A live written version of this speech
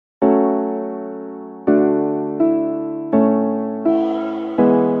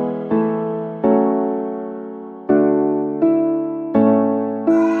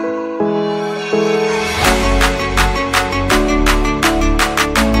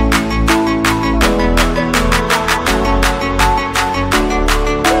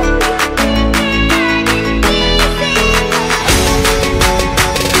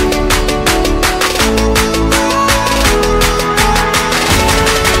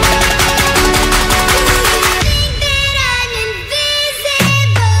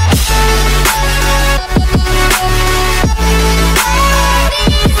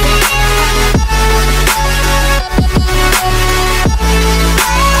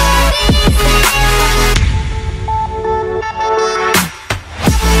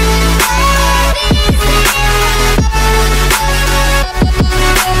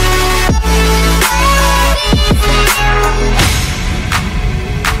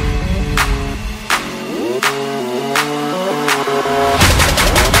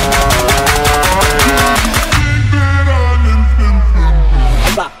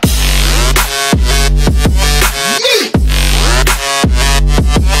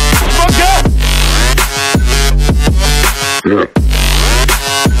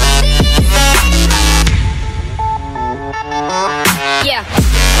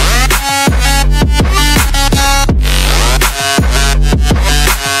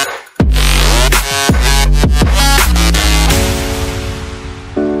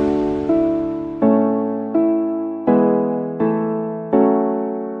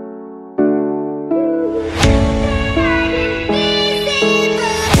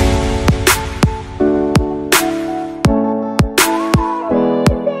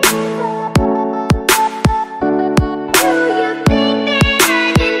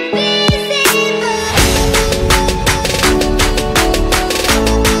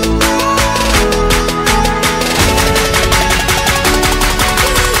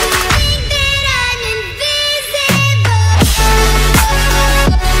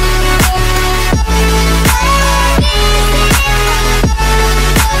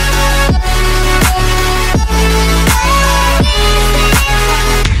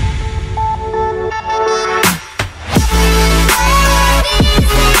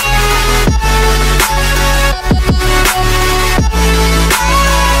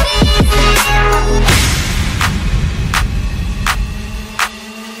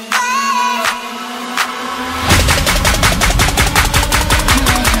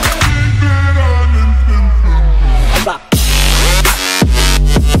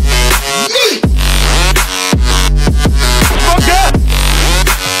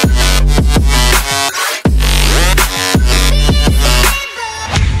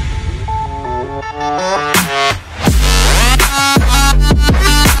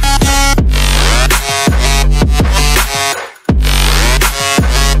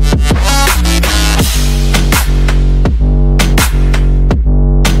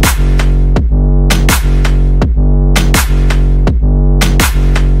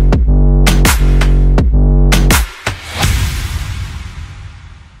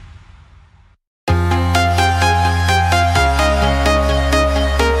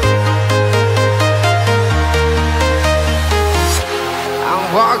I'm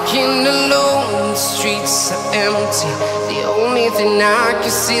walking alone, the streets are empty. The only thing I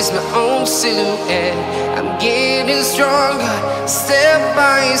can see is my own silhouette. I'm getting stronger, step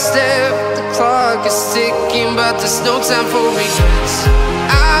by step. The clock is ticking, but there's no time for regrets.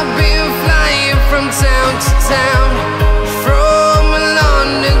 I've been flying from town to town, from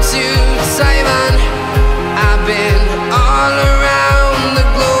London to Taiwan. I've been all around the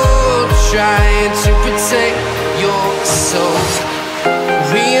globe, trying to protect your soul.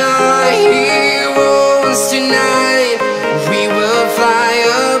 We are heroes tonight. We will fly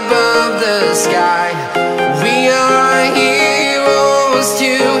above the sky. We are heroes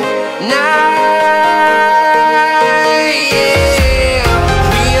tonight. Yeah.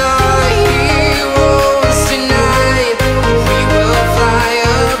 We are heroes tonight. We will fly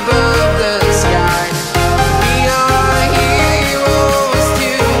above the sky. We are heroes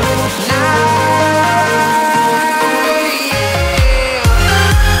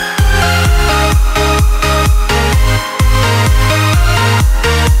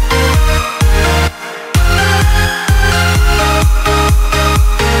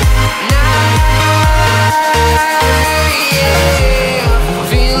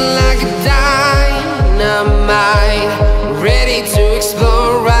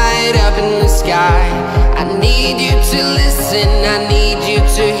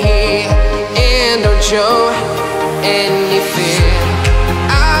show any fear.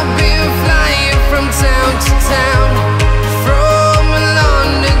 I've been flying from town to town, from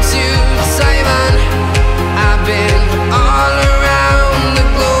London to Taiwan. I've been all around the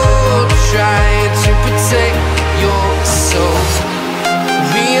globe, trying to protect your soul.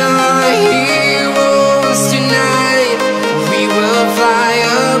 We are heroes tonight. We will fly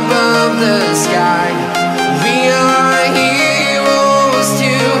above the sky. We are heroes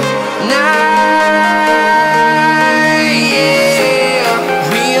tonight.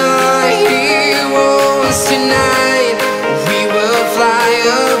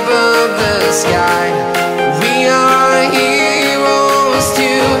 Sky. We are heroes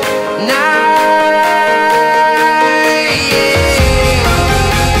tonight. Yeah.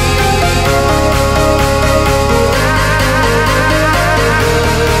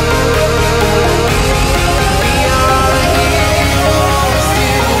 We are heroes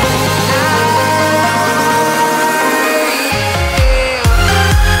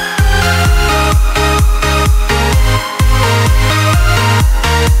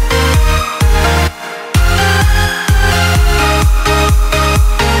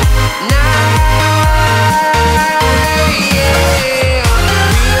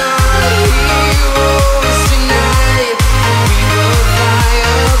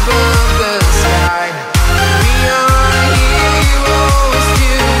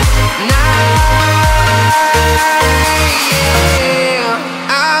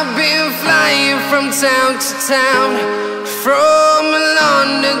town to town, from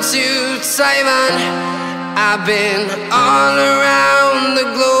London to Taiwan. I've been all around the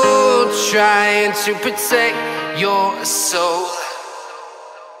globe, trying to protect your soul.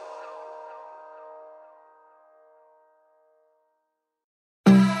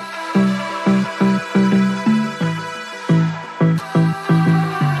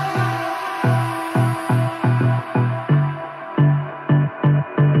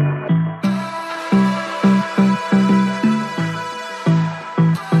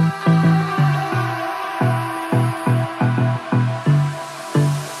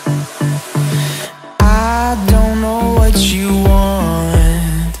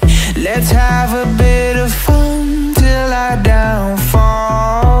 Let's have a bit of fun till I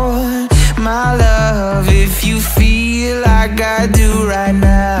downfall. My love, if you feel like I do right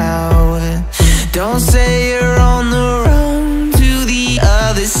now, don't say you're on the run to the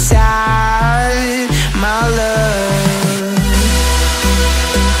other side, my love.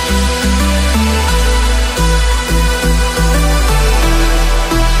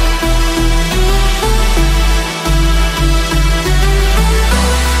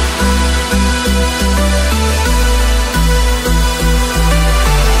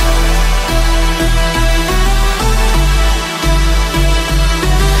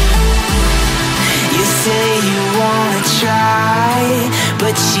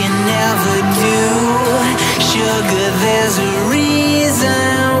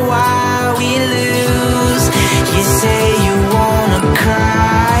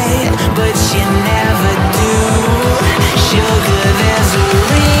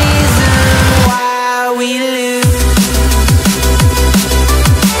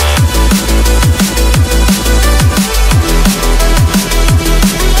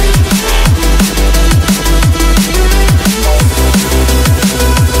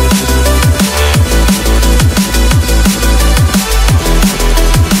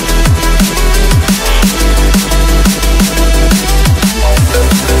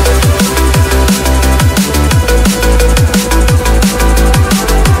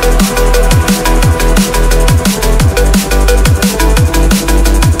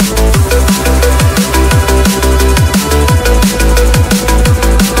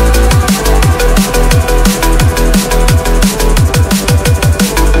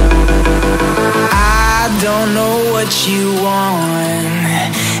 what you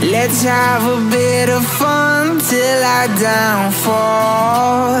want. Let's have a bit of fun till I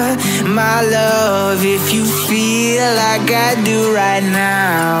downfall. My love, if you feel like I do right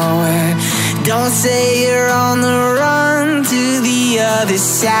now, don't say you're on the run to the other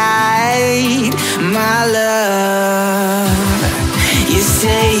side. My love, you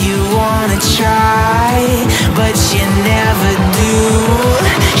say you wanna try, but you never do.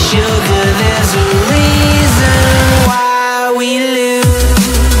 Sugar